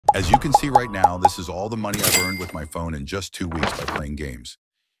As you can see right now, this is all the money I've earned with my phone in just 2 weeks by playing games.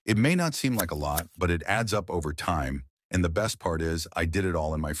 It may not seem like a lot, but it adds up over time, and the best part is I did it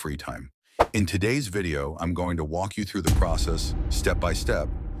all in my free time. In today's video, I'm going to walk you through the process, step by step,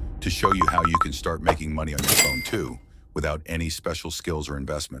 to show you how you can start making money on your phone too, without any special skills or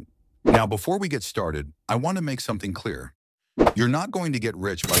investment. Now, before we get started, I want to make something clear. You're not going to get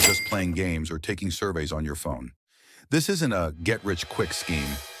rich by just playing games or taking surveys on your phone. This isn't a get-rich-quick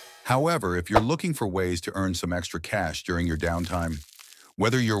scheme. However, if you're looking for ways to earn some extra cash during your downtime,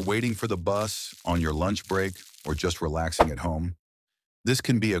 whether you're waiting for the bus, on your lunch break, or just relaxing at home, this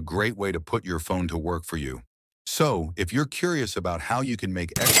can be a great way to put your phone to work for you. So, if you're curious about how you can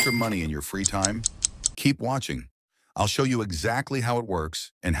make extra money in your free time, keep watching. I'll show you exactly how it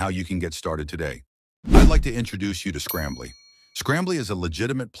works and how you can get started today. I'd like to introduce you to Scrambly. Scrambly is a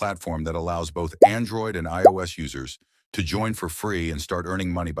legitimate platform that allows both Android and iOS users to join for free and start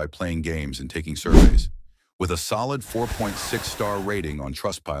earning money by playing games and taking surveys. With a solid 4.6-star rating on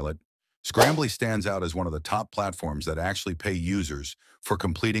Trustpilot, Scrambly stands out as one of the top platforms that actually pay users for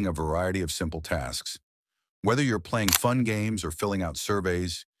completing a variety of simple tasks. Whether you're playing fun games or filling out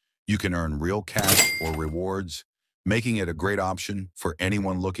surveys, you can earn real cash or rewards, making it a great option for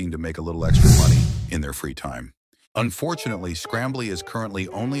anyone looking to make a little extra money in their free time. Unfortunately, Scrambly is currently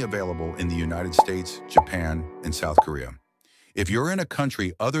only available in the United States, Japan, and South Korea. If you're in a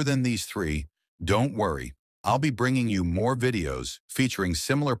country other than these three, don't worry. I'll be bringing you more videos featuring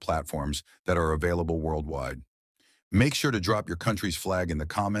similar platforms that are available worldwide. Make sure to drop your country's flag in the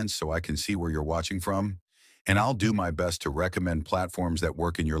comments so I can see where you're watching from, and I'll do my best to recommend platforms that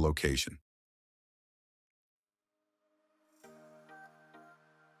work in your location.